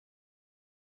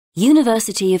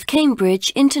University of Cambridge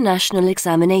International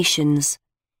Examinations.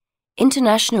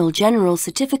 International General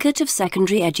Certificate of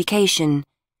Secondary Education.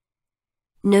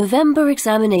 November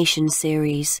Examination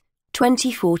Series,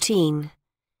 2014.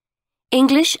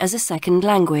 English as a Second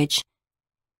Language.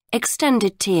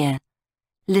 Extended Tier.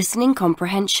 Listening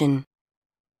Comprehension.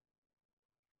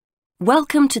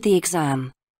 Welcome to the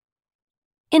exam.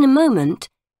 In a moment,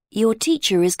 your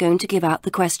teacher is going to give out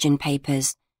the question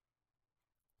papers.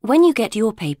 When you get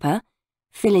your paper,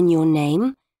 fill in your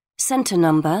name, centre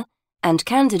number and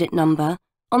candidate number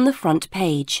on the front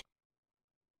page.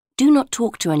 Do not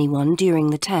talk to anyone during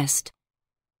the test.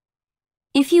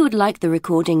 If you would like the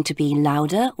recording to be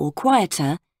louder or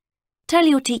quieter, tell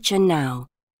your teacher now.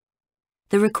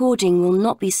 The recording will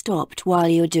not be stopped while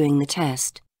you are doing the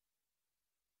test.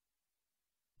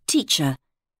 Teacher,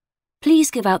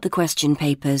 please give out the question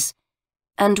papers,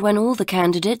 and when all the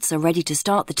candidates are ready to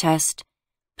start the test,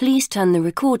 please turn the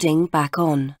recording back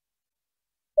on.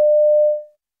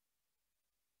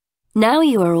 Now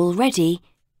you are all ready,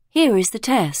 here is the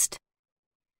test.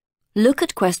 Look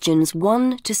at questions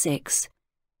 1 to 6.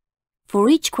 For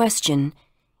each question,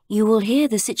 you will hear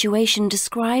the situation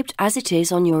described as it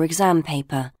is on your exam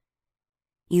paper.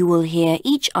 You will hear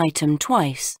each item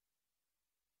twice.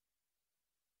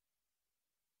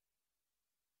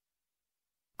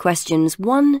 Questions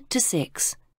 1 to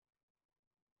 6.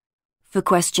 For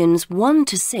questions 1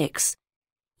 to 6,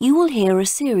 you will hear a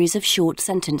series of short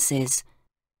sentences.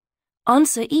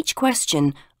 Answer each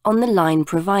question on the line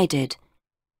provided.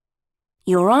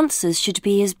 Your answers should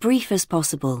be as brief as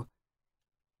possible.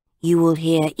 You will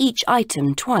hear each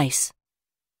item twice.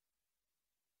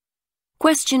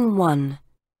 Question 1.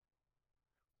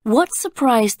 What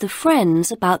surprised the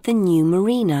friends about the new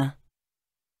marina?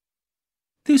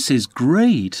 This is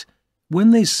great.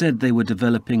 When they said they were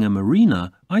developing a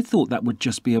marina, I thought that would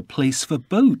just be a place for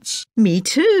boats. Me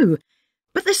too.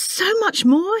 But there's so much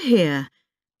more here.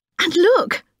 And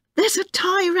look, there's a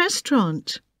Thai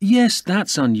restaurant. Yes,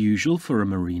 that's unusual for a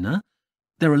marina.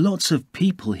 There are lots of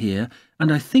people here, and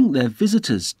I think they're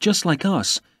visitors just like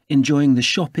us, enjoying the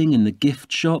shopping in the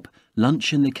gift shop,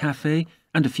 lunch in the cafe,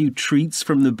 and a few treats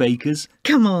from the bakers.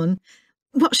 Come on,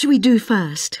 what shall we do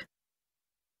first?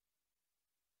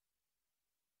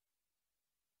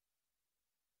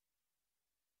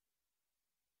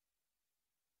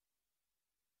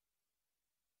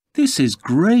 This is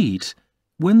great.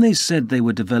 When they said they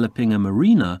were developing a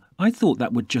marina, I thought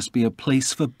that would just be a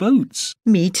place for boats.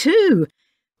 Me too.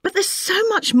 But there's so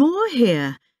much more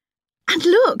here. And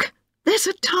look, there's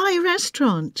a Thai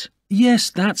restaurant.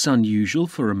 Yes, that's unusual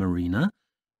for a marina.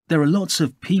 There are lots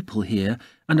of people here,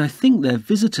 and I think they're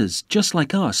visitors just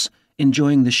like us,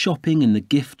 enjoying the shopping in the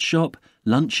gift shop,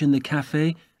 lunch in the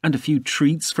cafe, and a few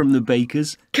treats from the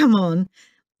bakers. Come on,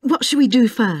 what shall we do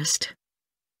first?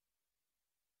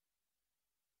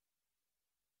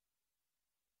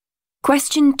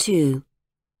 Question 2.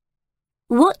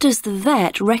 What does the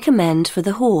vet recommend for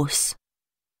the horse?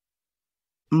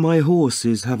 My horse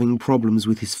is having problems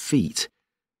with his feet.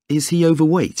 Is he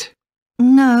overweight?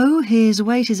 No, his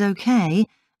weight is okay,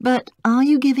 but are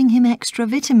you giving him extra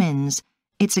vitamins?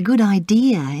 It's a good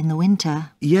idea in the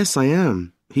winter. Yes, I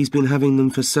am. He's been having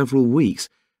them for several weeks,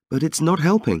 but it's not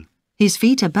helping. His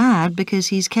feet are bad because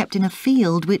he's kept in a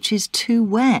field which is too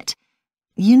wet.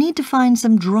 You need to find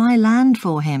some dry land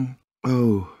for him.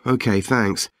 Oh, okay,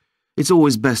 thanks. It's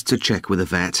always best to check with a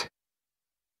vet.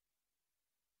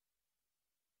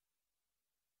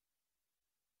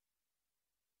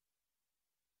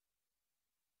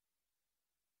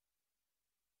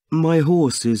 My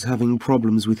horse is having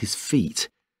problems with his feet.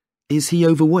 Is he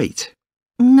overweight?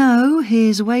 No,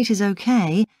 his weight is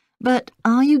okay, but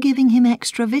are you giving him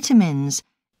extra vitamins?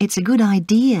 It's a good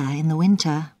idea in the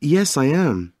winter. Yes, I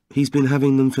am. He's been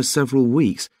having them for several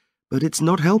weeks, but it's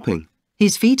not helping.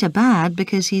 His feet are bad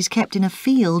because he's kept in a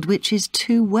field which is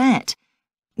too wet.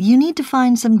 You need to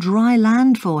find some dry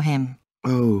land for him.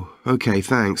 Oh, okay,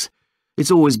 thanks.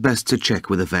 It's always best to check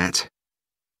with a vet.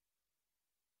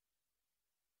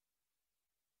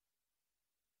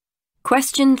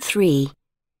 Question 3.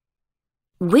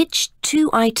 Which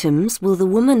 2 items will the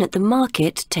woman at the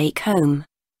market take home?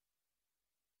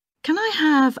 Can I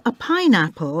have a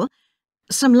pineapple,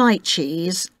 some light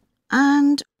cheese,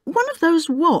 and one of those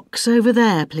woks over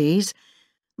there, please?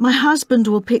 My husband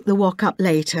will pick the wok up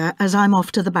later as I'm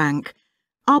off to the bank.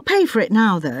 I'll pay for it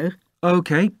now, though.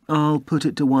 OK, I'll put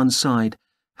it to one side.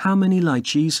 How many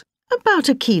lychees? About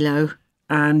 1 kilo.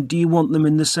 And do you want them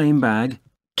in the same bag?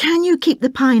 Can you keep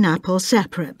the pineapple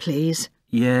separate, please?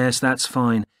 Yes, that's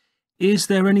fine. Is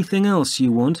there anything else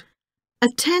you want? A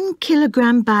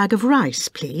 10-kilogram bag of rice,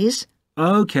 please.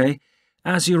 OK.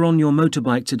 As you're on your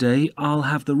motorbike today, I'll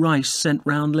have the rice sent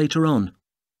round later on.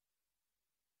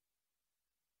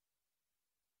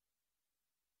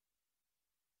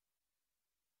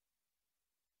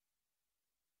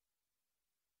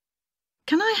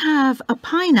 Can I have a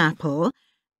pineapple,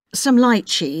 some light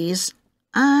cheese,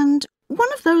 and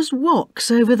one of those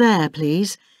woks over there,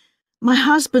 please? My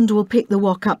husband will pick the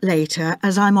wok up later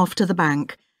as I'm off to the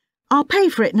bank. I'll pay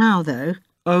for it now, though.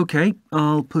 OK,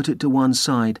 I'll put it to one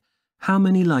side. How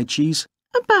many lychees?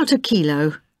 About a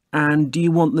kilo. And do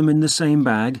you want them in the same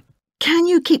bag? Can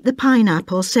you keep the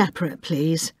pineapple separate,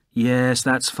 please? Yes,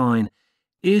 that's fine.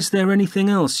 Is there anything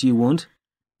else you want?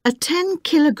 A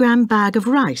 10-kilogram bag of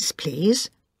rice,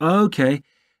 please. OK.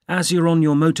 As you're on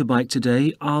your motorbike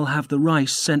today, I'll have the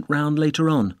rice sent round later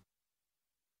on.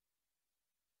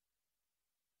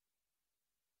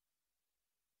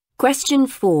 Question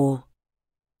 4.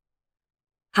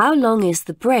 How long is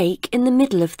the break in the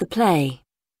middle of the play?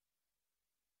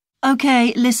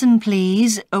 OK, listen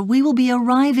please. We will be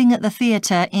arriving at the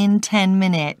theatre in 10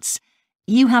 minutes.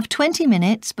 You have 20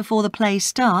 minutes before the play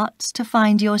starts to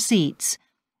find your seats.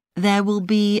 There will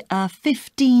be a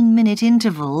 15-minute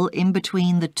interval in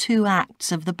between the two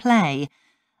acts of the play.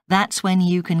 That's when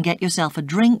you can get yourself a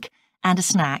drink and a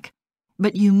snack.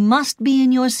 But you must be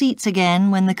in your seats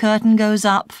again when the curtain goes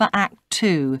up for Act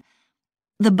 2.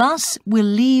 The bus will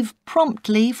leave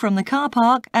promptly from the car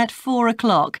park at 4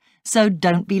 o'clock, so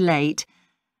don't be late.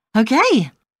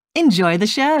 OK, enjoy the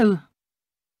show.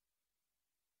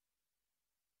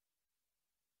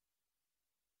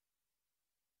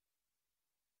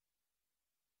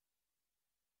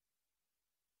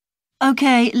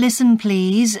 OK, listen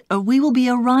please. We will be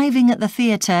arriving at the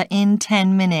theatre in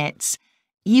 10 minutes.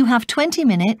 You have 20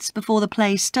 minutes before the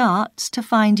play starts to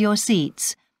find your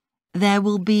seats. There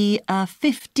will be a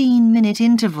 15-minute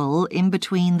interval in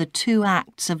between the two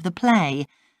acts of the play.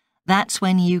 That's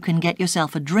when you can get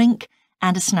yourself a drink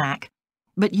and a snack.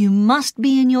 But you must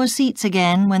be in your seats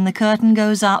again when the curtain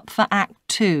goes up for Act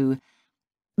 2.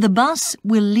 The bus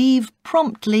will leave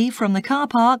promptly from the car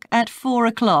park at 4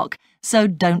 o'clock, so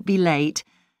don't be late.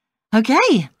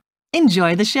 OK,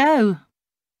 enjoy the show.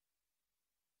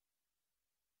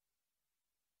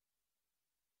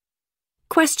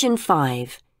 Question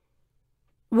 5.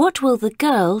 What will the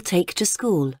girl take to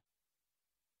school?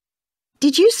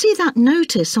 Did you see that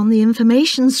notice on the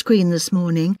information screen this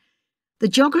morning? The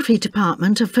geography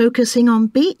department are focusing on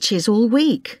beaches all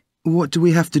week. What do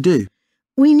we have to do?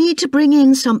 We need to bring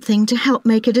in something to help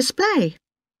make a display.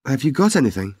 Have you got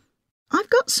anything? I've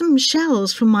got some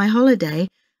shells from my holiday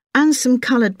and some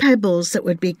coloured pebbles that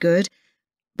would be good,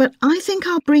 but I think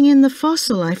I'll bring in the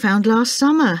fossil I found last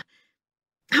summer.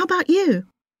 How about you?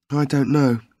 I don't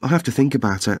know. I'll have to think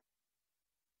about it.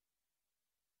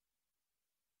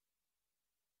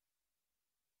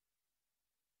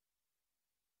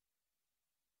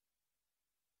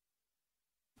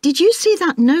 Did you see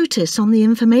that notice on the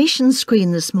information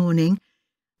screen this morning?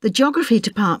 The geography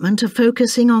department are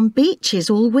focusing on beaches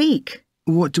all week.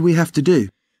 What do we have to do?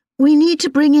 We need to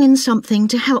bring in something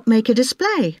to help make a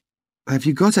display. Have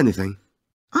you got anything?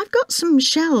 I've got some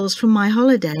shells from my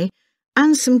holiday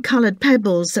and some coloured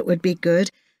pebbles that would be good,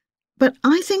 but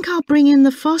I think I'll bring in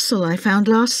the fossil I found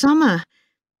last summer.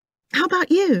 How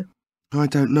about you? I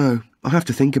don't know. I'll have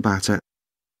to think about it.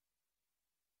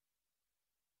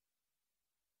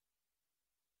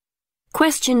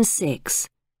 Question 6.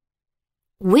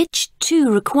 Which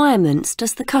 2 requirements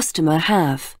does the customer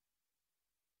have?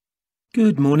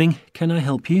 Good morning. Can I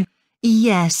help you?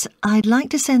 Yes, I'd like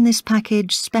to send this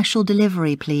package special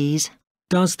delivery, please.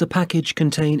 Does the package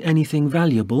contain anything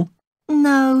valuable?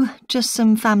 No, just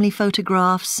some family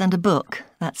photographs and a book,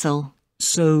 that's all.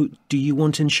 So, do you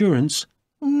want insurance?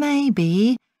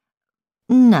 Maybe.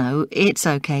 No, it's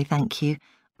OK, thank you.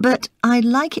 But I'd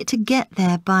like it to get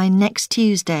there by next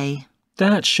Tuesday.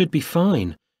 That should be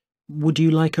fine. Would you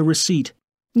like a receipt?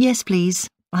 Yes, please.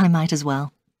 I might as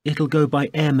well. It'll go by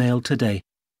airmail today.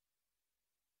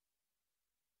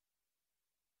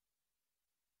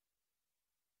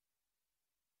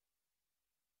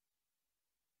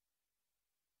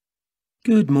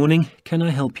 Good morning. Can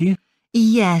I help you?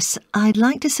 Yes, I'd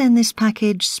like to send this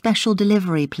package special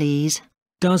delivery, please.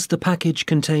 Does the package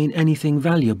contain anything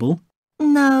valuable?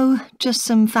 No, just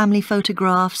some family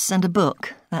photographs and a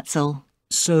book, that's all.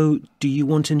 So, do you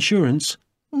want insurance?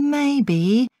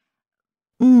 Maybe.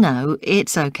 No,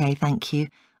 it's OK, thank you.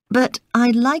 But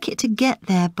I'd like it to get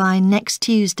there by next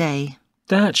Tuesday.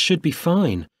 That should be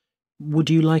fine. Would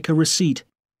you like a receipt?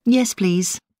 Yes,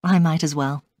 please. I might as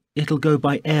well. It'll go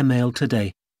by airmail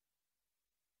today.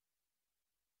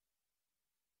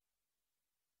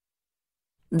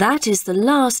 That is the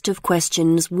last of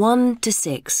questions 1 to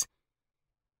 6.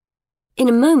 In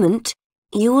a moment,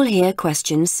 you will hear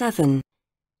question 7.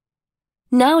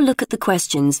 Now look at the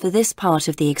questions for this part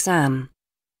of the exam.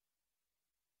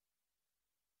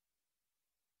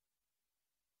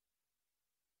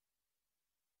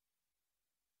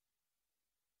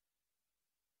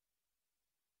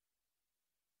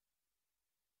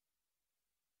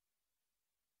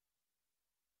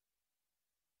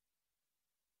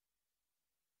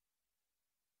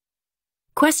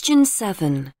 Question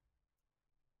 7.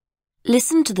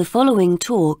 Listen to the following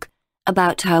talk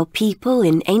about how people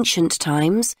in ancient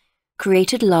times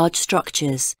created large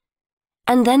structures,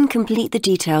 and then complete the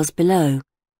details below.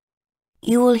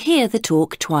 You will hear the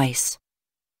talk twice.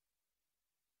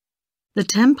 The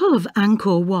Temple of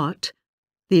Angkor Wat,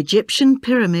 the Egyptian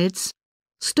pyramids,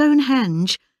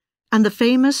 Stonehenge, and the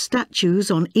famous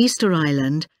statues on Easter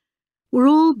Island were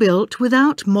all built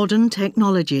without modern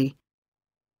technology.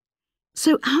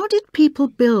 So how did people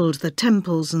build the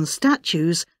temples and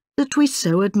statues that we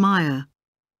so admire?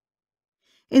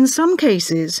 In some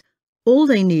cases, all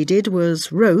they needed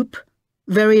was rope,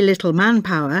 very little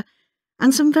manpower,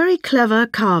 and some very clever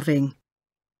carving.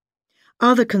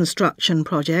 Other construction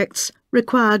projects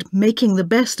required making the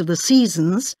best of the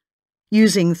seasons,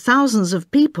 using thousands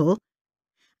of people,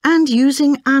 and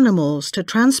using animals to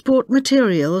transport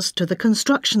materials to the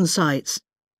construction sites.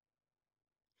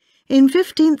 In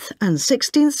 15th and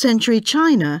 16th century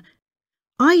China,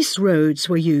 ice roads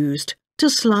were used to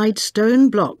slide stone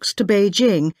blocks to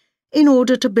Beijing in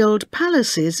order to build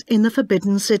palaces in the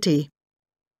Forbidden City.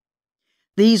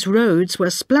 These roads were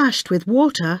splashed with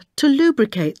water to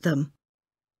lubricate them.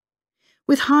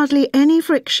 With hardly any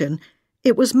friction,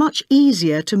 it was much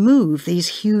easier to move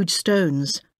these huge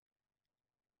stones.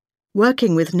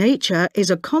 Working with nature is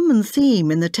a common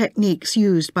theme in the techniques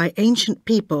used by ancient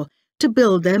people to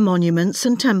build their monuments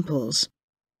and temples.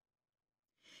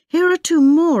 Here are two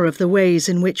more of the ways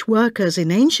in which workers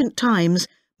in ancient times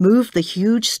moved the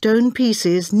huge stone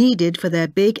pieces needed for their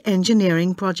big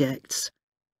engineering projects.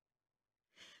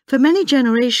 For many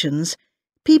generations,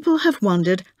 people have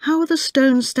wondered how the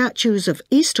stone statues of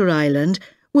Easter Island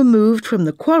were moved from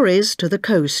the quarries to the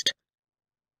coast.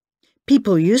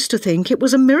 People used to think it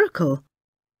was a miracle.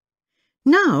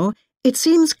 Now, it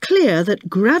seems clear that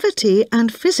gravity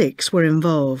and physics were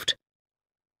involved.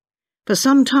 For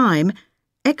some time,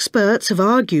 experts have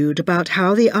argued about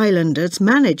how the islanders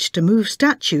managed to move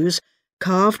statues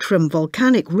carved from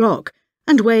volcanic rock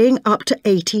and weighing up to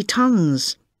 80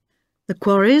 tons. The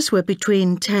quarries were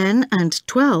between 10 and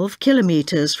 12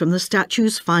 kilometres from the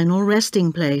statue's final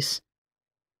resting place.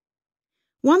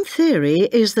 One theory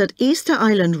is that Easter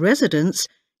Island residents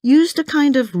used a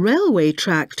kind of railway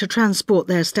track to transport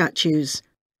their statues.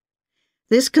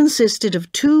 This consisted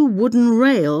of two wooden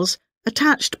rails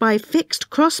attached by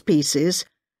fixed crosspieces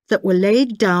that were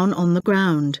laid down on the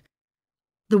ground.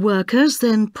 The workers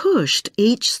then pushed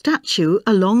each statue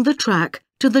along the track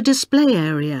to the display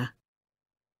area.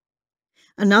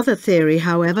 Another theory,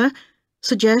 however,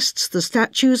 suggests the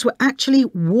statues were actually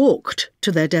walked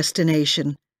to their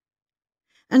destination.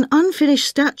 An unfinished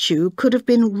statue could have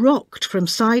been rocked from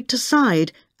side to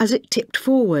side as it tipped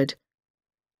forward.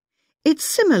 It's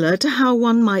similar to how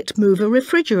one might move a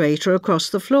refrigerator across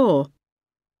the floor.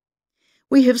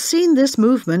 We have seen this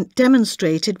movement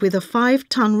demonstrated with a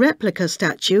 5-ton replica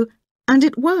statue, and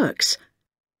it works.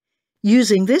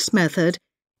 Using this method,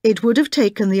 it would have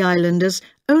taken the islanders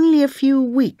only a few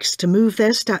weeks to move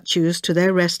their statues to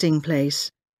their resting place.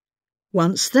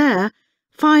 Once there,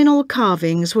 final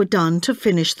carvings were done to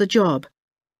finish the job.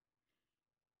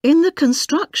 In the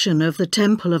construction of the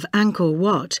Temple of Angkor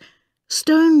Wat,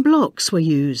 stone blocks were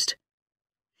used.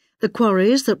 The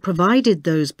quarries that provided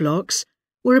those blocks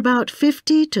were about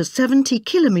 50 to 70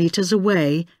 kilometres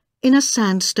away in a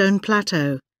sandstone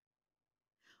plateau.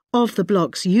 Of the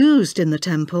blocks used in the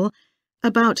temple,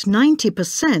 about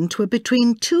 90% were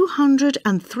between 200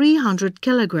 and 300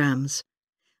 kilograms,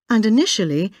 and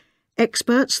initially,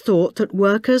 experts thought that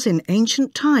workers in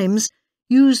ancient times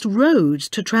used roads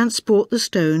to transport the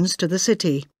stones to the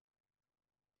city.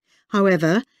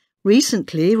 However,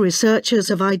 recently researchers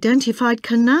have identified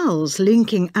canals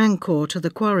linking Angkor to the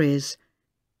quarries.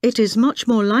 It is much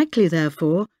more likely,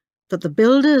 therefore, that the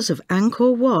builders of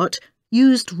Angkor Wat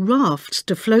used rafts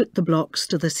to float the blocks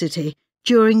to the city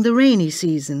during the rainy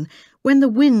season, when the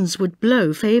winds would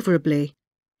blow favourably.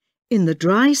 In the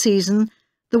dry season,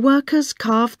 the workers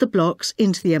carved the blocks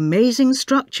into the amazing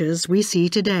structures we see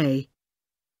today.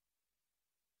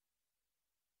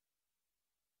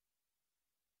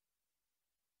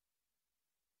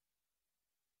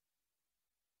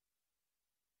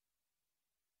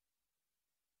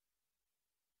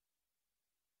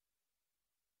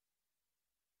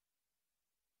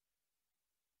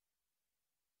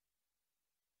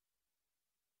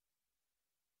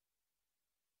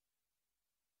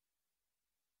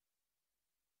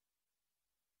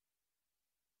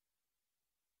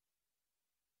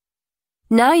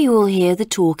 Now you will hear the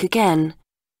talk again.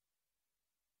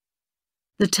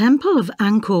 The Temple of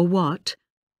Angkor Wat,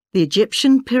 the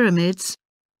Egyptian pyramids,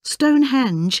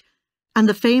 Stonehenge, and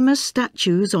the famous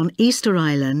statues on Easter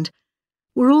Island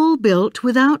were all built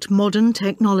without modern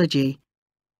technology.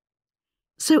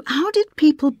 So how did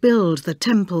people build the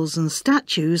temples and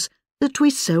statues that we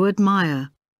so admire?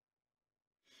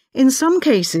 In some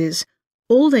cases,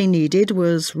 all they needed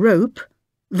was rope,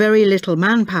 very little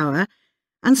manpower,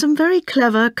 and some very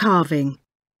clever carving.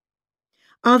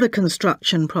 Other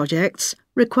construction projects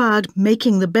required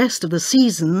making the best of the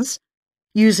seasons,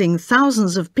 using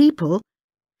thousands of people,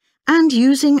 and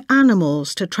using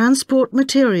animals to transport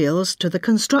materials to the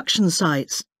construction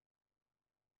sites.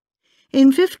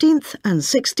 In 15th and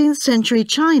 16th century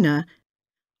China,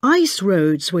 ice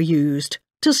roads were used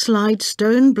to slide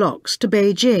stone blocks to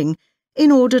Beijing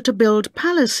in order to build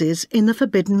palaces in the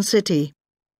Forbidden City.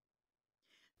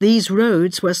 These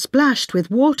roads were splashed with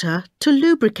water to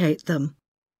lubricate them.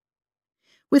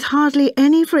 With hardly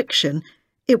any friction,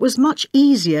 it was much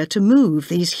easier to move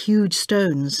these huge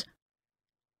stones.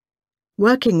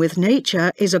 Working with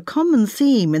nature is a common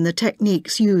theme in the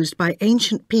techniques used by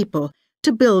ancient people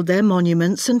to build their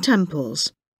monuments and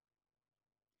temples.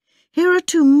 Here are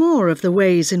two more of the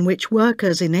ways in which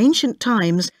workers in ancient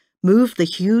times moved the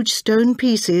huge stone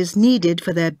pieces needed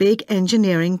for their big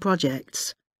engineering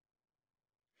projects.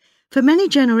 For many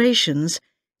generations,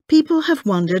 people have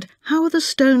wondered how the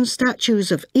stone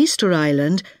statues of Easter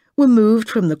Island were moved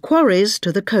from the quarries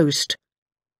to the coast.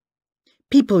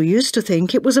 People used to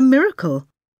think it was a miracle.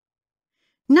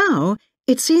 Now,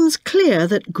 it seems clear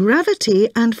that gravity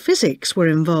and physics were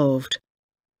involved.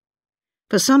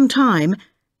 For some time,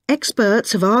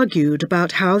 experts have argued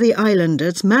about how the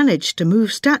islanders managed to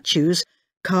move statues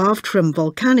carved from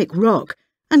volcanic rock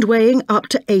and weighing up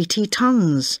to 80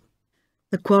 tons.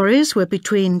 The quarries were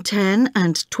between 10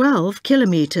 and 12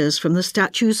 kilometres from the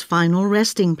statue's final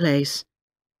resting place.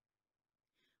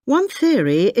 One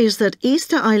theory is that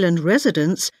Easter Island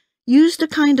residents used a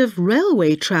kind of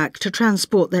railway track to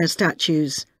transport their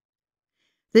statues.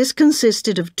 This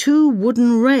consisted of two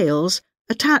wooden rails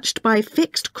attached by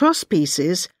fixed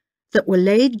crosspieces that were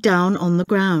laid down on the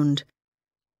ground.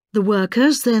 The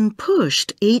workers then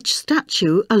pushed each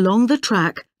statue along the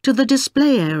track to the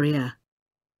display area.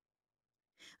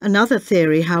 Another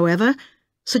theory, however,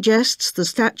 suggests the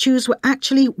statues were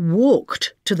actually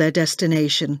walked to their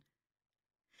destination.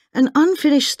 An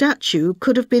unfinished statue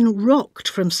could have been rocked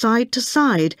from side to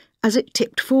side as it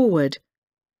tipped forward.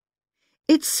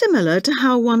 It's similar to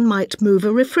how one might move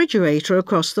a refrigerator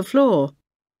across the floor.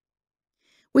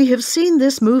 We have seen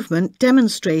this movement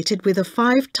demonstrated with a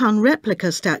 5-ton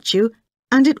replica statue,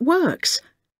 and it works.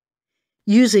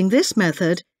 Using this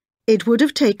method, it would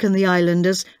have taken the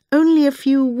islanders only a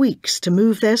few weeks to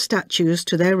move their statues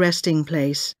to their resting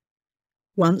place.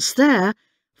 Once there,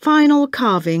 final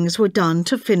carvings were done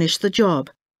to finish the job.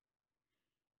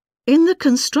 In the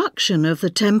construction of the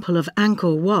Temple of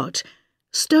Angkor Wat,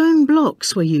 stone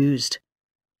blocks were used.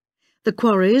 The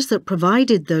quarries that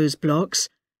provided those blocks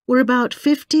were about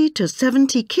 50 to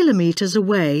 70 kilometres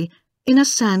away in a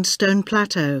sandstone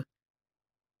plateau.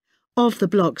 Of the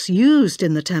blocks used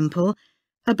in the temple,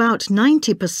 about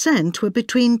 90% were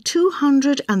between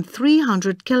 200 and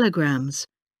 300 kilograms,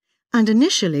 and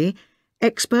initially,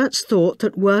 experts thought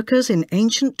that workers in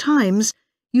ancient times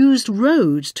used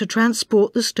roads to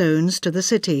transport the stones to the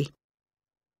city.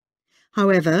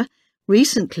 However,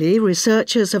 recently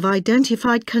researchers have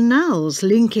identified canals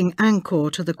linking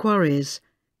Angkor to the quarries.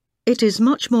 It is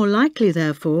much more likely,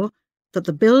 therefore, that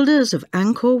the builders of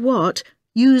Angkor Wat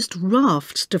used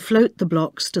rafts to float the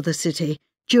blocks to the city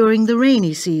during the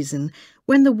rainy season,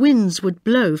 when the winds would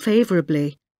blow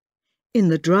favourably. In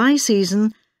the dry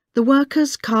season, the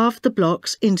workers carved the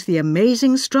blocks into the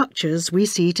amazing structures we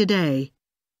see today.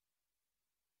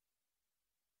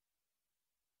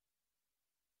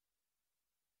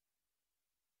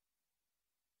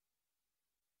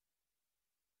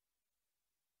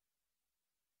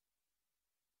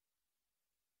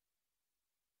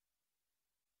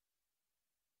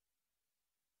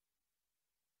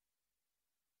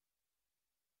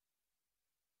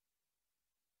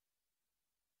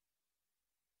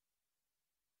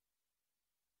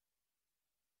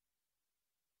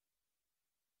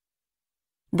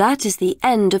 That is the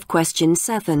end of question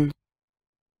 7.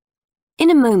 In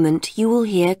a moment you will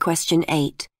hear question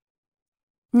 8.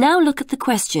 Now look at the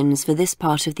questions for this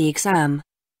part of the exam.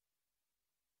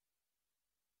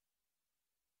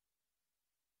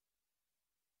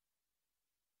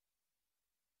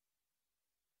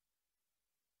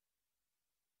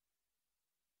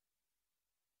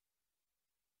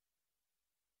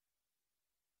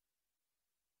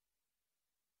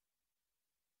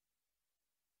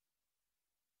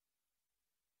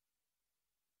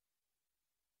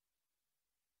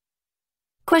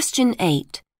 Question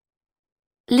 8.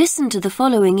 Listen to the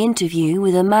following interview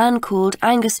with a man called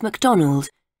Angus MacDonald,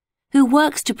 who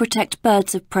works to protect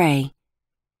birds of prey.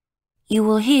 You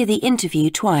will hear the interview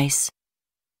twice.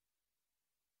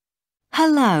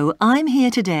 Hello, I'm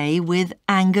here today with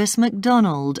Angus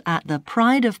MacDonald at the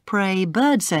Pride of Prey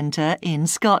Bird Centre in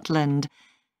Scotland.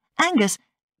 Angus,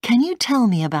 can you tell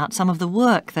me about some of the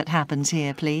work that happens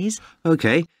here, please?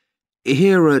 OK.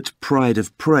 Here at Pride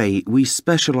of Prey, we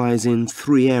specialise in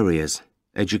 3 areas: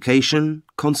 education,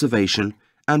 conservation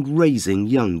and raising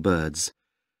young birds.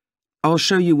 I'll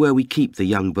show you where we keep the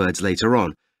young birds later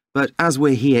on, but as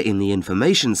we're here in the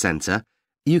information centre,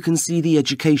 you can see the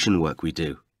education work we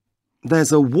do.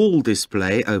 There's a wall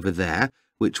display over there,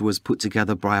 which was put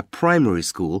together by a primary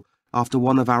school after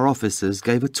one of our officers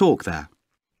gave a talk there.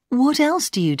 What else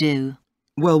do you do?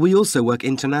 Well, we also work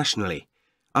internationally.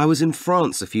 I was in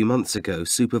France a few months ago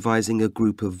supervising a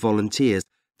group of volunteers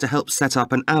to help set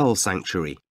up an owl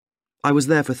sanctuary. I was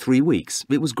there for 3 weeks.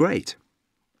 It was great.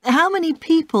 How many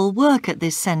people work at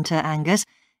this centre, Angus?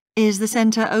 Is the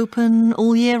centre open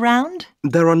all year round?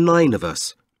 There are 9 of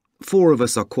us. 4 of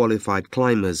us are qualified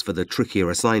climbers for the trickier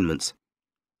assignments.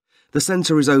 The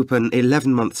centre is open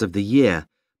 11 months of the year,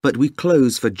 but we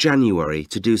close for January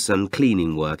to do some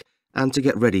cleaning work and to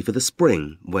get ready for the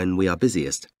spring, when we are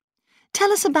busiest.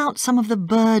 Tell us about some of the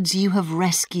birds you have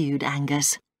rescued,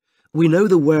 Angus. We know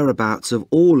the whereabouts of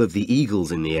all of the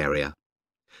eagles in the area.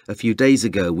 A few days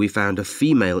ago, we found a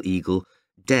female eagle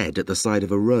dead at the side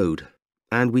of a road,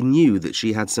 and we knew that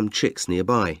she had some chicks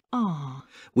nearby. Oh.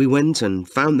 We went and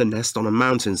found the nest on a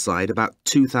mountainside about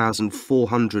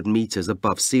 2,400 metres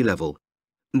above sea level.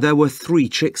 There were 3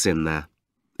 chicks in there.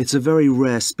 It's a very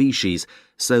rare species,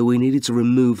 so we needed to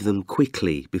remove them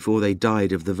quickly before they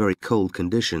died of the very cold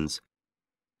conditions.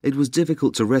 It was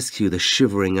difficult to rescue the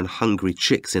shivering and hungry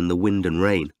chicks in the wind and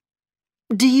rain.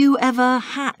 Do you ever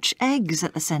hatch eggs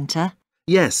at the centre?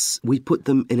 Yes, we put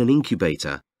them in an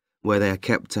incubator, where they are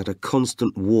kept at a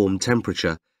constant warm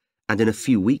temperature, and in a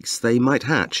few weeks they might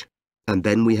hatch. And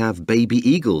then we have baby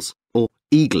eagles, or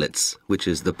eaglets, which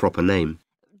is the proper name.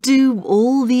 Do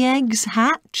all the eggs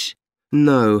hatch?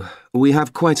 No, we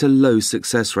have quite a low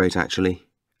success rate actually.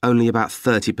 Only about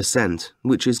 30%,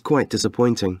 which is quite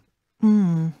disappointing.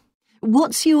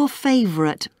 What's your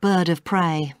favourite bird of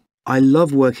prey? I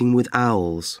love working with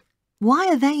owls. Why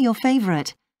are they your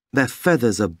favourite? Their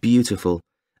feathers are beautiful,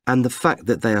 and the fact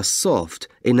that they are soft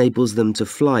enables them to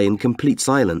fly in complete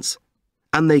silence.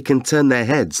 And they can turn their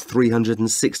heads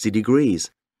 360 degrees.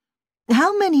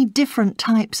 How many different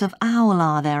types of owl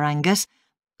are there, Angus?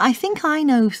 I think I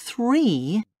know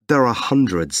 3. There are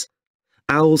hundreds.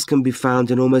 Owls can be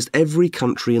found in almost every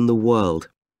country in the world.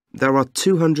 There are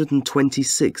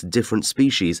 226 different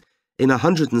species in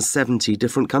 170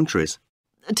 different countries.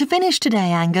 To finish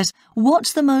today, Angus,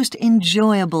 what's the most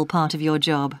enjoyable part of your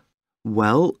job?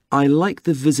 Well, I like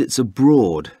the visits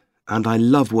abroad, and I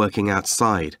love working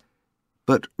outside.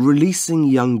 But releasing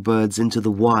young birds into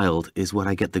the wild is what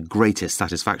I get the greatest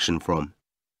satisfaction from.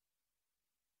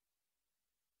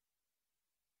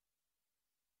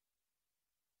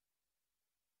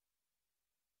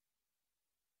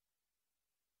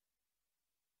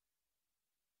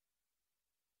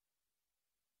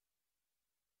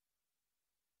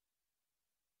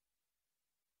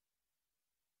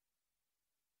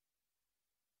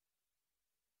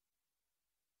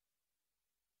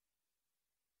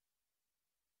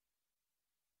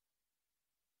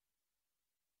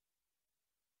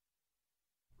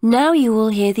 Now you will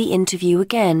hear the interview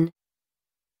again.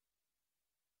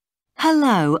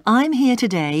 Hello, I'm here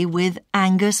today with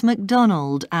Angus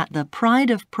MacDonald at the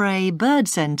Pride of Prey Bird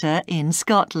Centre in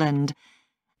Scotland.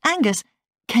 Angus,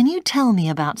 can you tell me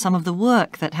about some of the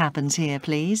work that happens here,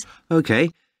 please?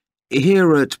 OK.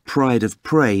 Here at Pride of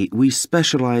Prey, we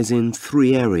specialise in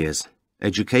 3 areas: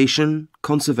 education,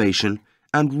 conservation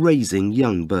and raising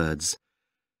young birds.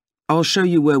 I'll show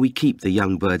you where we keep the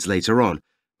young birds later on,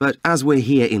 but as we're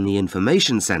here in the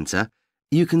information centre,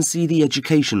 you can see the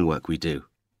education work we do.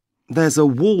 There's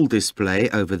a wall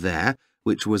display over there,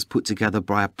 which was put together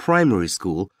by a primary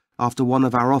school after one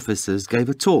of our officers gave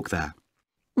a talk there.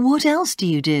 What else do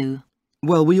you do?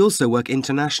 Well, we also work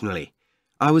internationally.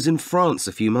 I was in France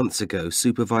a few months ago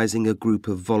supervising a group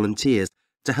of volunteers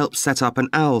to help set up an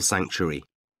owl sanctuary.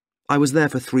 I was there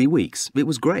for 3 weeks. It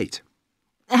was great.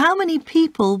 How many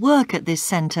people work at this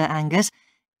centre, Angus?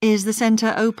 Is the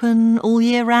centre open all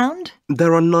year round?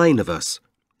 There are 9 of us.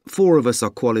 4 of us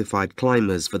are qualified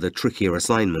climbers for the trickier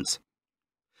assignments.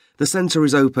 The centre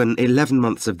is open 11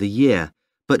 months of the year,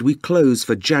 but we close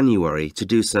for January to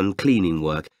do some cleaning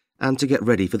work and to get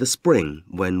ready for the spring,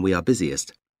 when we are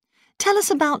busiest. Tell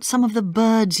us about some of the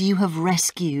birds you have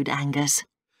rescued, Angus.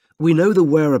 We know the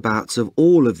whereabouts of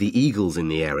all of the eagles in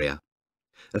the area.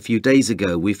 A few days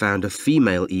ago, we found a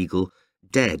female eagle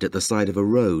dead at the side of a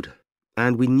road,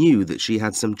 and we knew that she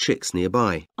had some chicks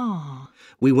nearby. Oh.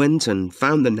 We went and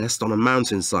found the nest on a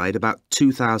mountainside about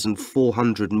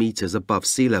 2,400 metres above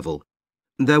sea level.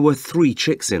 There were 3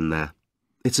 chicks in there.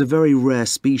 It's a very rare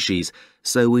species,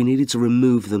 so we needed to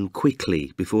remove them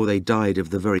quickly before they died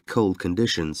of the very cold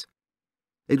conditions.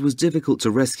 It was difficult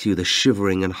to rescue the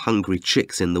shivering and hungry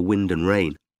chicks in the wind and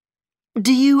rain.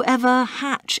 Do you ever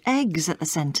hatch eggs at the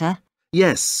centre?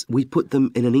 Yes, we put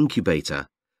them in an incubator,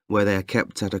 where they are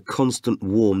kept at a constant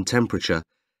warm temperature,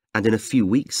 and in a few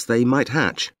weeks they might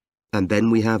hatch. And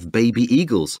then we have baby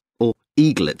eagles, or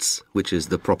eaglets, which is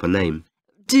the proper name.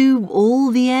 Do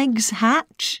all the eggs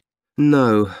hatch?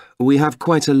 No, we have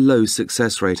quite a low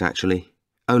success rate actually.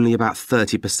 Only about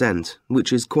 30%,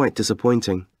 which is quite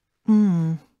disappointing.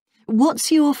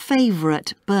 What's your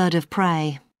favourite bird of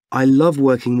prey? I love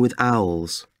working with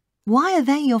owls. Why are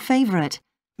they your favourite?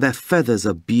 Their feathers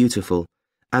are beautiful,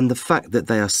 and the fact that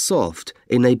they are soft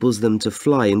enables them to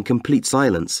fly in complete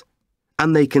silence.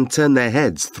 And they can turn their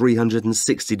heads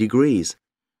 360 degrees.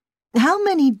 How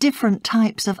many different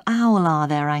types of owl are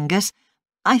there, Angus?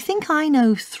 I think I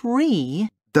know 3.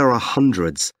 There are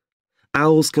hundreds.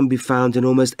 Owls can be found in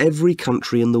almost every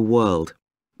country in the world.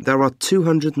 There are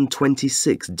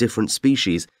 226 different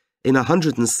species in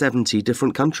 170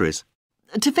 different countries.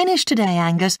 To finish today,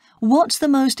 Angus, what's the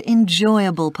most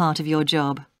enjoyable part of your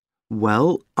job?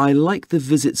 Well, I like the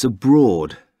visits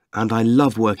abroad, and I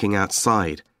love working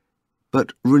outside.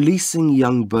 But releasing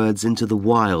young birds into the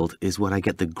wild is what I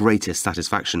get the greatest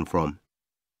satisfaction from.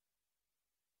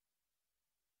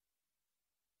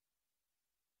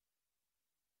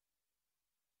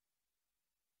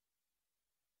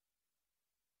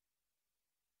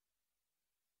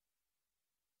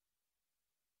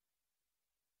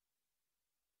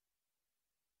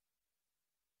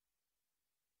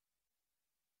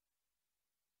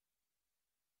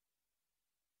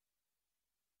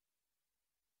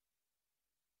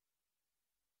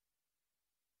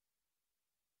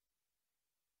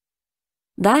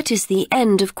 That is the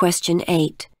end of question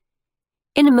 8.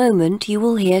 In a moment you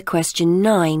will hear question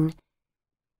 9.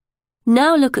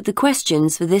 Now look at the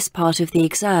questions for this part of the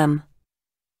exam.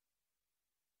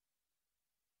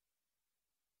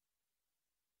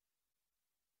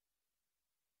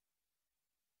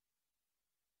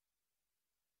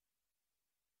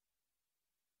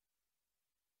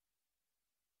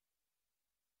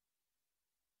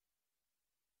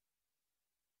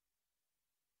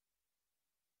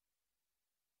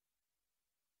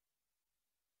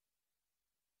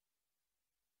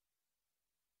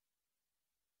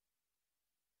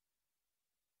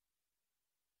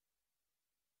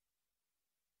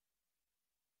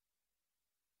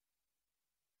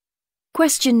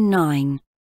 Question 9.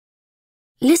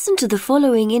 Listen to the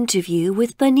following interview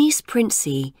with Bernice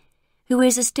Princey, who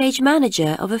is a stage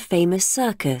manager of a famous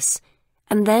circus,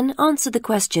 and then answer the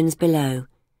questions below.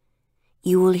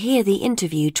 You will hear the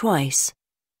interview twice.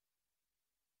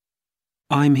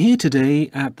 I'm here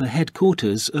today at the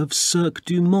headquarters of Cirque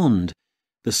du Monde.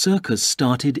 The circus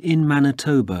started in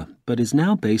Manitoba, but is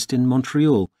now based in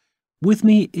Montreal. With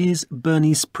me is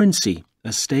Bernice Princey,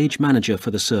 a stage manager for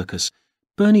the circus.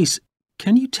 Bernice,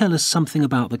 can you tell us something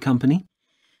about the company?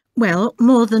 Well,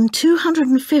 more than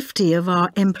 250 of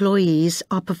our employees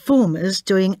are performers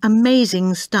doing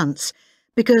amazing stunts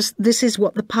because this is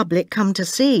what the public come to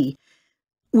see.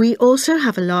 We also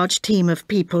have a large team of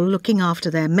people looking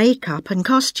after their makeup and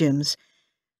costumes.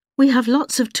 We have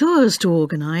lots of tours to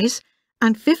organise,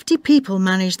 and 50 people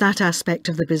manage that aspect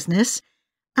of the business.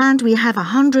 And we have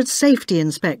 100 safety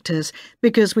inspectors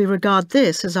because we regard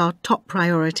this as our top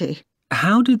priority.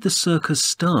 How did the circus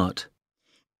start?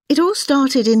 It all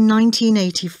started in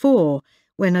 1984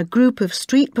 when a group of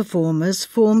street performers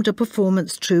formed a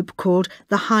performance troupe called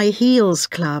the High Heels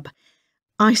Club.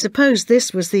 I suppose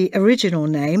this was the original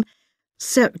name.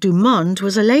 Cirque du Monde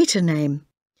was a later name.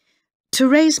 To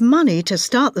raise money to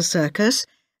start the circus,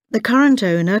 the current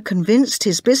owner convinced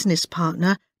his business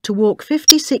partner to walk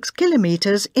 56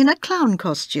 kilometres in a clown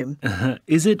costume.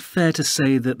 Is it fair to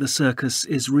say that the circus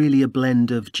is really a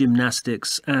blend of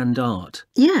gymnastics and art?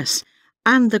 Yes,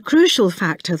 and the crucial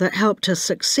factor that helped us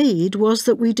succeed was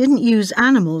that we didn't use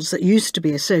animals that used to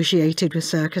be associated with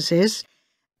circuses.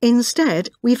 Instead,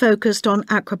 we focused on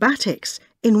acrobatics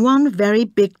in one very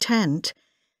big tent.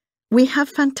 We have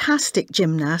fantastic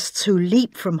gymnasts who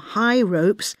leap from high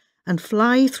ropes and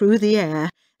fly through the air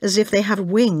as if they have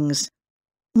wings.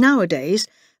 Nowadays,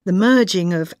 The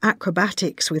merging of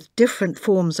acrobatics with different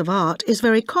forms of art is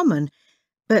very common,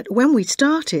 but when we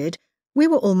started, we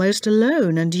were almost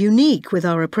alone and unique with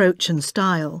our approach and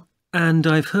style. And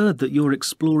I've heard that you're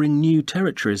exploring new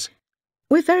territories.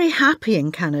 We're very happy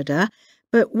in Canada,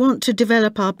 but want to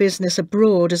develop our business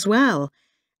abroad as well.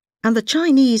 And the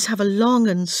Chinese have a long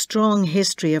and strong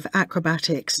history of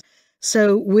acrobatics,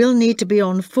 so we'll need to be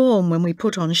on form when we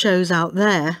put on shows out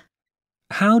there.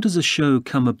 How does a show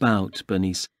come about,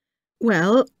 Bernice?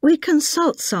 Well, we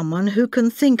consult someone who can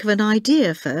think of an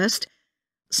idea first.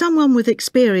 Someone with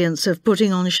experience of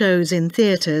putting on shows in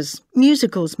theatres,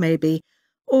 musicals maybe,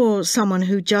 or someone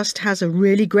who just has a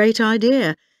really great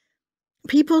idea.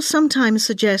 People sometimes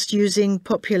suggest using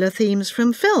popular themes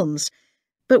from films,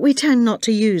 but we tend not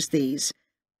to use these.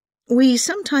 We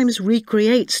sometimes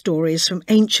recreate stories from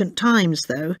ancient times,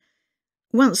 though.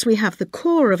 Once we have the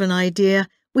core of an idea,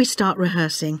 we start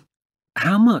rehearsing.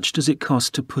 How much does it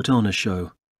cost to put on a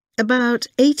show? About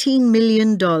 $18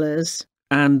 million.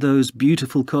 And those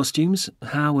beautiful costumes,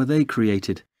 how are they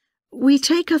created? We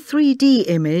take a 3D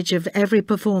image of every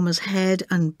performer's head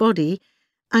and body,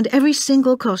 and every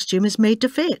single costume is made to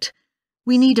fit.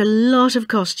 We need a lot of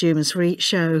costumes for each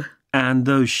show. And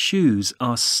those shoes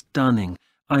are stunning.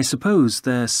 I suppose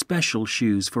they're special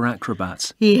shoes for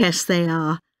acrobats. Yes, they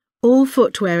are. All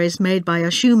footwear is made by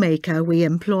a shoemaker we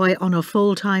employ on a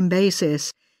full-time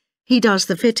basis. He does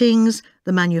the fittings,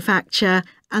 the manufacture,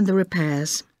 and the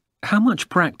repairs. How much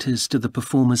practice do the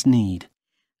performers need?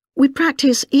 We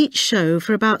practice each show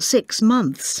for about 6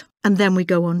 months, and then we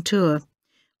go on tour.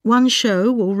 One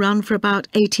show will run for about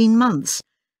 18 months.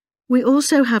 We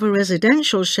also have a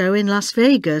residential show in Las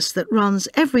Vegas that runs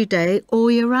every day all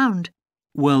year round.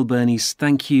 Well, Bernice,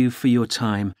 thank you for your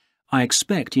time. I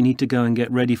expect you need to go and get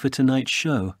ready for tonight's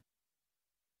show.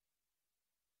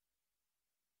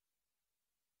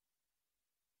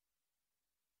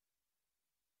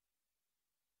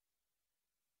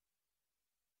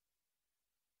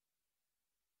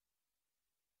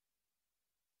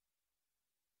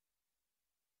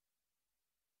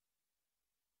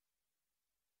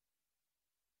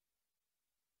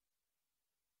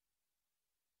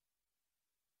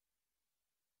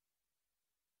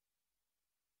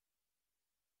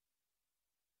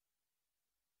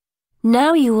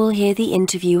 Now you will hear the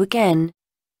interview again.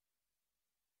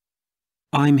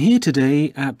 I'm here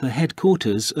today at the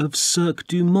headquarters of Cirque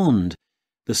du Monde.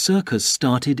 The circus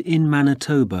started in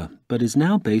Manitoba, but is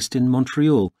now based in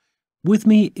Montreal. With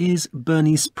me is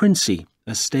Bernice Princey,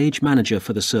 a stage manager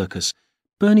for the circus.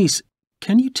 Bernice,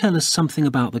 can you tell us something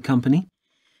about the company?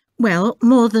 Well,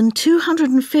 more than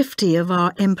 250 of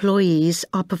our employees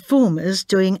are performers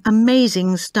doing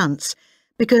amazing stunts,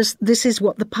 because this is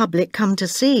what the public come to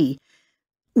see.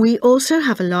 We also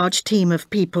have a large team of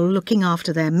people looking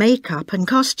after their makeup and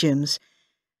costumes.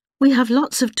 We have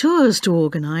lots of tours to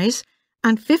organise,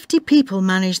 and 50 people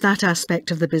manage that aspect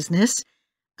of the business.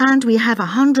 And we have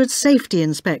 100 safety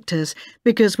inspectors,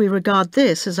 because we regard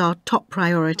this as our top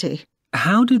priority.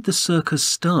 How did the circus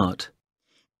start?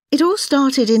 It all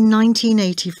started in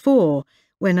 1984,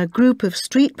 when a group of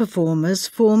street performers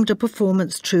formed a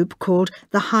performance troupe called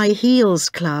the High Heels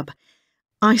Club.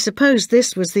 I suppose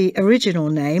this was the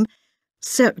original name.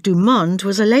 Cirque du Monde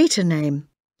was a later name.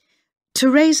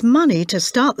 To raise money to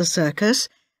start the circus,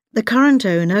 the current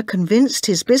owner convinced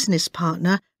his business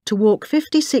partner to walk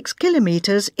 56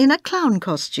 kilometres in a clown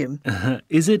costume.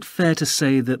 Is it fair to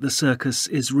say that the circus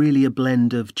is really a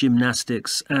blend of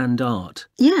gymnastics and art?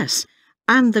 Yes,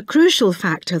 and the crucial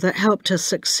factor that helped us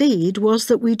succeed was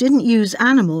that we didn't use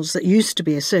animals that used to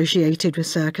be associated with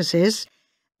circuses.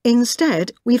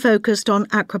 Instead, we focused on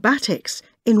acrobatics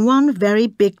in one very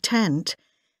big tent.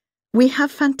 We have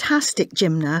fantastic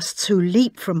gymnasts who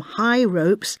leap from high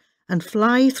ropes and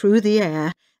fly through the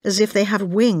air as if they have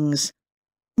wings.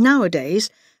 Nowadays,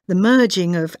 the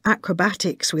merging of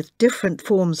acrobatics with different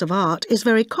forms of art is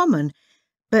very common,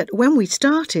 but when we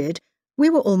started,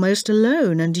 we were almost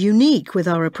alone and unique with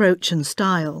our approach and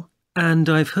style. And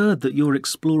I've heard that you're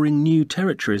exploring new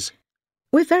territories.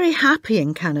 We're very happy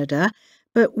in Canada,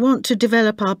 but want to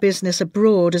develop our business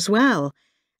abroad as well.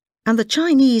 And the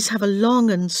Chinese have a long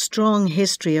and strong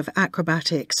history of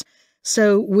acrobatics,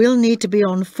 so we'll need to be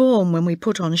on form when we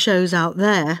put on shows out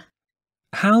there.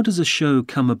 How does a show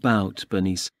come about,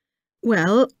 Bernice?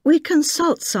 Well, we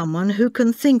consult someone who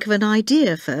can think of an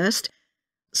idea first.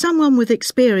 Someone with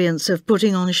experience of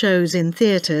putting on shows in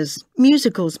theatres,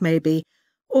 musicals maybe,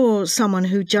 or someone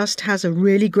who just has a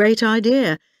really great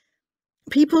idea.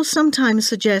 People sometimes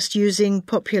suggest using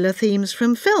popular themes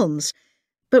from films,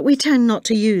 but we tend not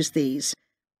to use these.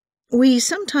 We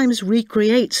sometimes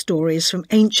recreate stories from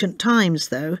ancient times,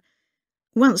 though.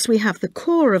 Once we have the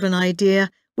core of an idea,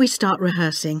 we start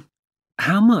rehearsing.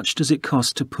 How much does it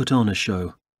cost to put on a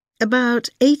show? About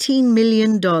 $18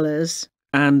 million.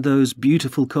 And those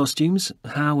beautiful costumes,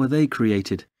 how are they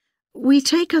created? We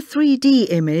take a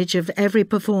 3D image of every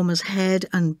performer's head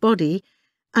and body,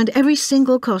 and every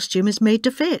single costume is made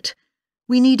to fit.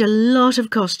 We need a lot of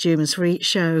costumes for each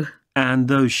show. And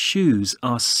those shoes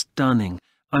are stunning.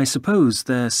 I suppose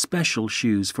they're special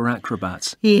shoes for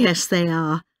acrobats. Yes, they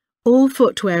are. All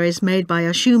footwear is made by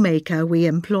a shoemaker we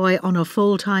employ on a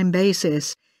full-time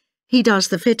basis. He does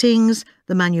the fittings,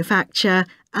 the manufacture,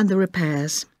 and the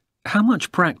repairs. How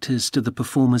much practice do the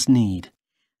performers need?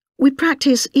 We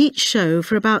practice each show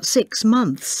for about 6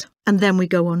 months, and then we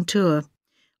go on tour.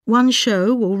 One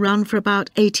show will run for about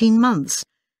 18 months.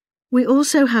 We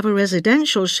also have a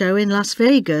residential show in Las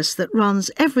Vegas that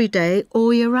runs every day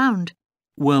all year round.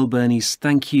 Well, Bernice,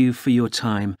 thank you for your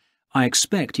time. I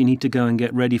expect you need to go and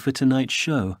get ready for tonight's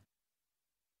show.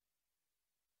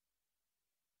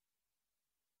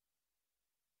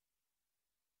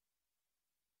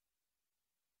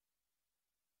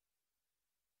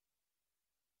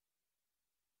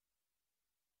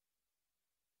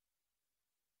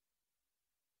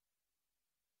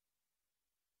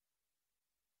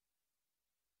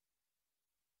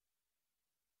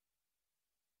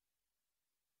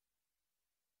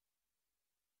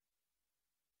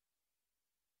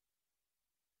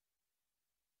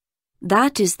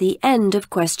 That is the end of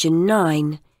question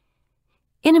 9.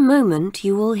 In a moment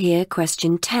you will hear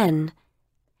question 10.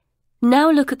 Now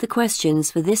look at the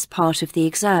questions for this part of the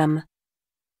exam.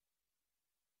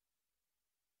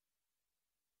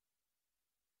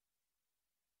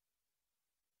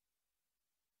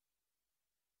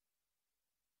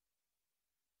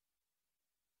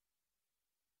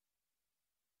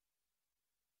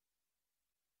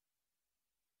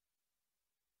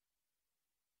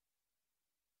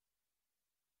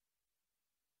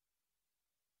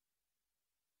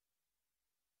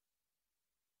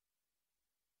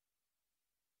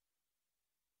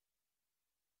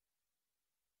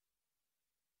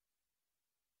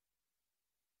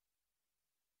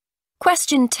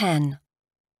 Question 10.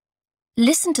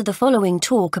 Listen to the following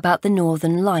talk about the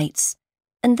Northern Lights,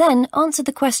 and then answer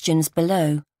the questions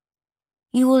below.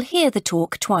 You will hear the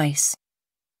talk twice.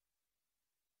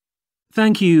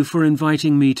 Thank you for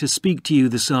inviting me to speak to you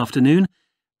this afternoon.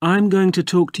 I'm going to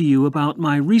talk to you about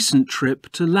my recent trip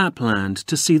to Lapland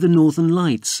to see the Northern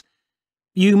Lights.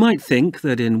 You might think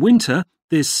that in winter,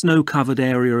 this snow-covered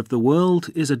area of the world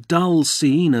is a dull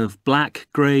scene of black,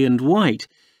 grey and white.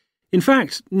 In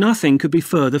fact, nothing could be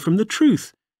further from the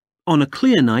truth. On a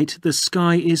clear night, the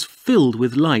sky is filled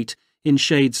with light in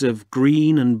shades of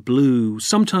green and blue,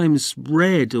 sometimes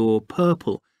red or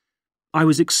purple. I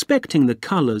was expecting the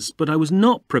colours, but I was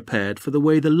not prepared for the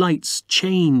way the lights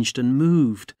changed and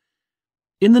moved.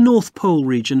 In the North Pole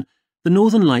region, the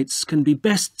Northern Lights can be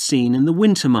best seen in the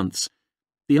winter months.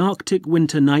 The Arctic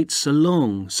winter nights are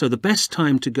long, so the best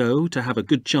time to go to have a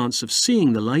good chance of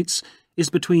seeing the lights is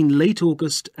between late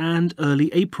August and early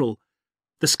April.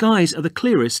 The skies are the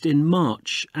clearest in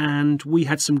March, and we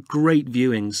had some great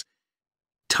viewings.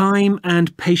 Time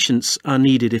and patience are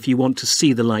needed if you want to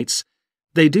see the lights.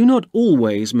 They do not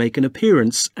always make an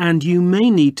appearance, and you may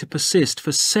need to persist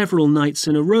for several nights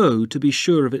in a row to be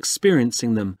sure of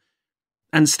experiencing them.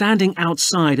 And standing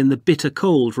outside in the bitter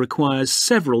cold requires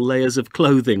several layers of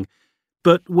clothing.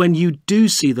 But when you do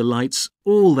see the lights,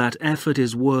 all that effort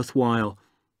is worthwhile.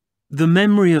 The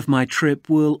memory of my trip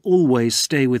will always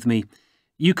stay with me.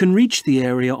 You can reach the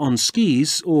area on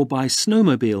skis or by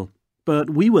snowmobile, but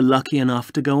we were lucky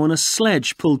enough to go on a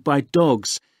sledge pulled by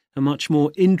dogs, a much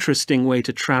more interesting way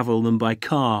to travel than by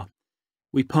car.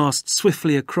 We passed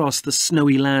swiftly across the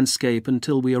snowy landscape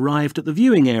until we arrived at the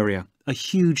viewing area, a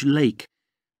huge lake.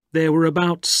 There were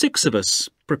about 6 of us,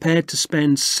 prepared to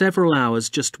spend several hours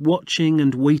just watching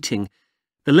and waiting.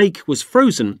 The lake was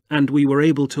frozen, and we were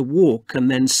able to walk and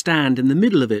then stand in the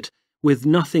middle of it, with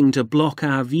nothing to block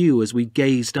our view as we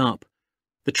gazed up.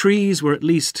 The trees were at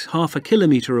least half a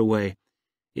kilometre away.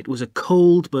 It was a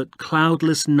cold but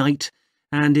cloudless night,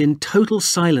 and in total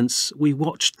silence we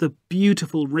watched the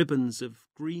beautiful ribbons of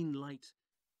green light.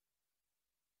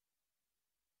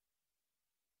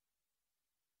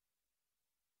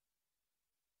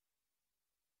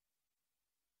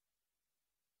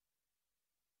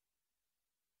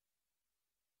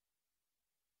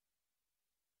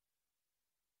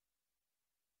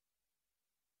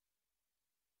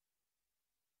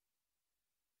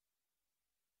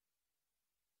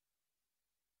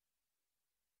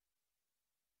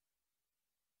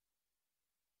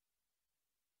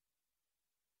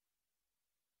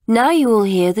 Now you will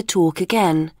hear the talk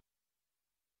again.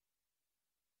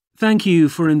 Thank you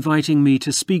for inviting me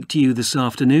to speak to you this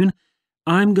afternoon.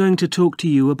 I'm going to talk to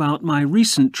you about my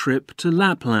recent trip to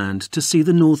Lapland to see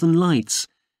the Northern Lights.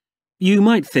 You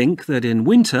might think that in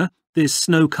winter, this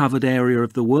snow-covered area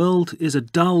of the world is a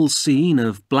dull scene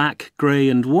of black, grey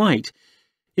and white.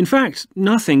 In fact,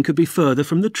 nothing could be further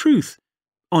from the truth.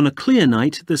 On a clear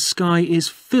night, the sky is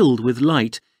filled with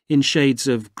light in shades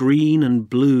of green and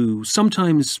blue,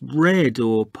 sometimes red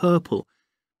or purple.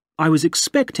 I was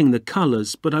expecting the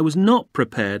colours, but I was not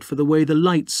prepared for the way the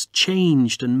lights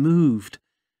changed and moved.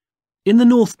 In the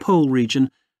North Pole region,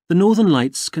 the Northern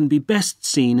Lights can be best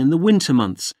seen in the winter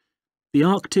months. The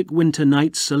Arctic winter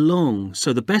nights are long,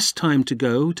 so the best time to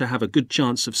go to have a good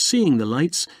chance of seeing the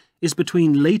lights is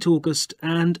between late August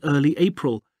and early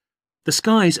April. The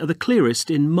skies are the clearest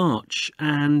in March,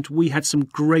 and we had some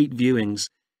great viewings.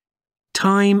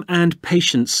 Time and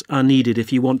patience are needed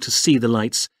if you want to see the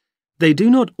lights. They do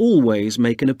not always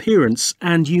make an appearance,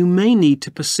 and you may need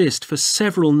to persist for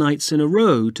several nights in a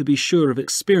row to be sure of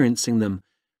experiencing them.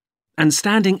 And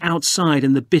standing outside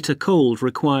in the bitter cold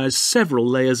requires several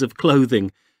layers of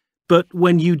clothing. But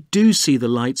when you do see the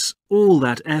lights, all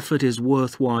that effort is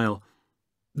worthwhile.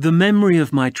 The memory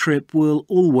of my trip will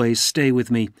always stay with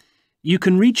me. You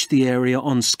can reach the area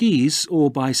on skis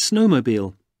or by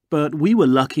snowmobile, but we were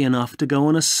lucky enough to go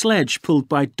on a sledge pulled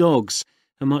by dogs,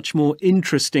 a much more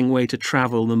interesting way to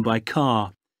travel than by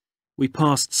car. We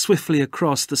passed swiftly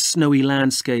across the snowy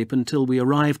landscape until we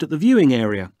arrived at the viewing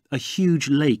area, a huge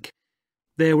lake.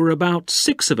 There were about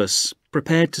 6 of us,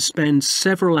 prepared to spend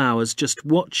several hours just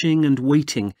watching and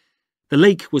waiting. The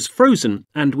lake was frozen,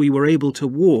 and we were able to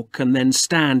walk and then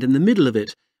stand in the middle of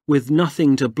it, with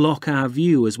nothing to block our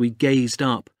view as we gazed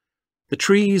up. The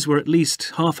trees were at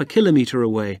least half a kilometre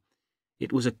away.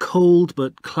 It was a cold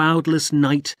but cloudless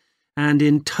night, and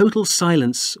in total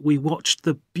silence we watched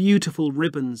the beautiful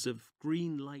ribbons of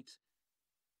green light.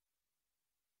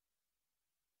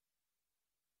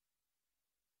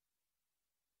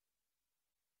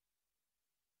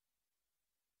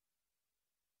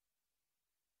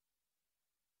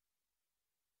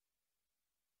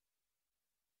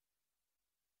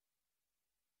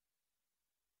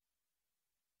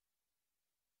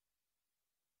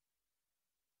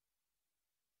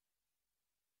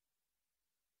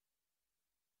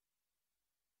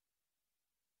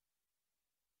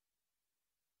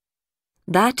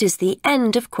 That is the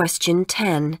end of question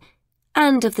 10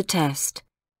 and of the test.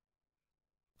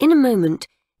 In a moment,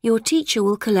 your teacher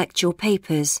will collect your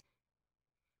papers.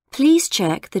 Please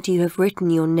check that you have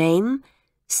written your name,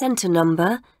 centre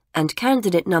number and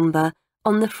candidate number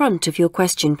on the front of your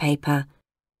question paper.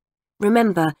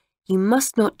 Remember, you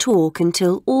must not talk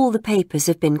until all the papers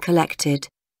have been collected.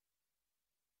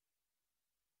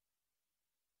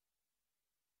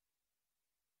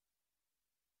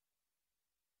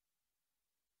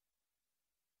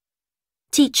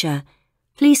 Teacher,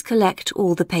 please collect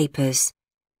all the papers.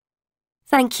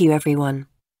 Thank you, everyone.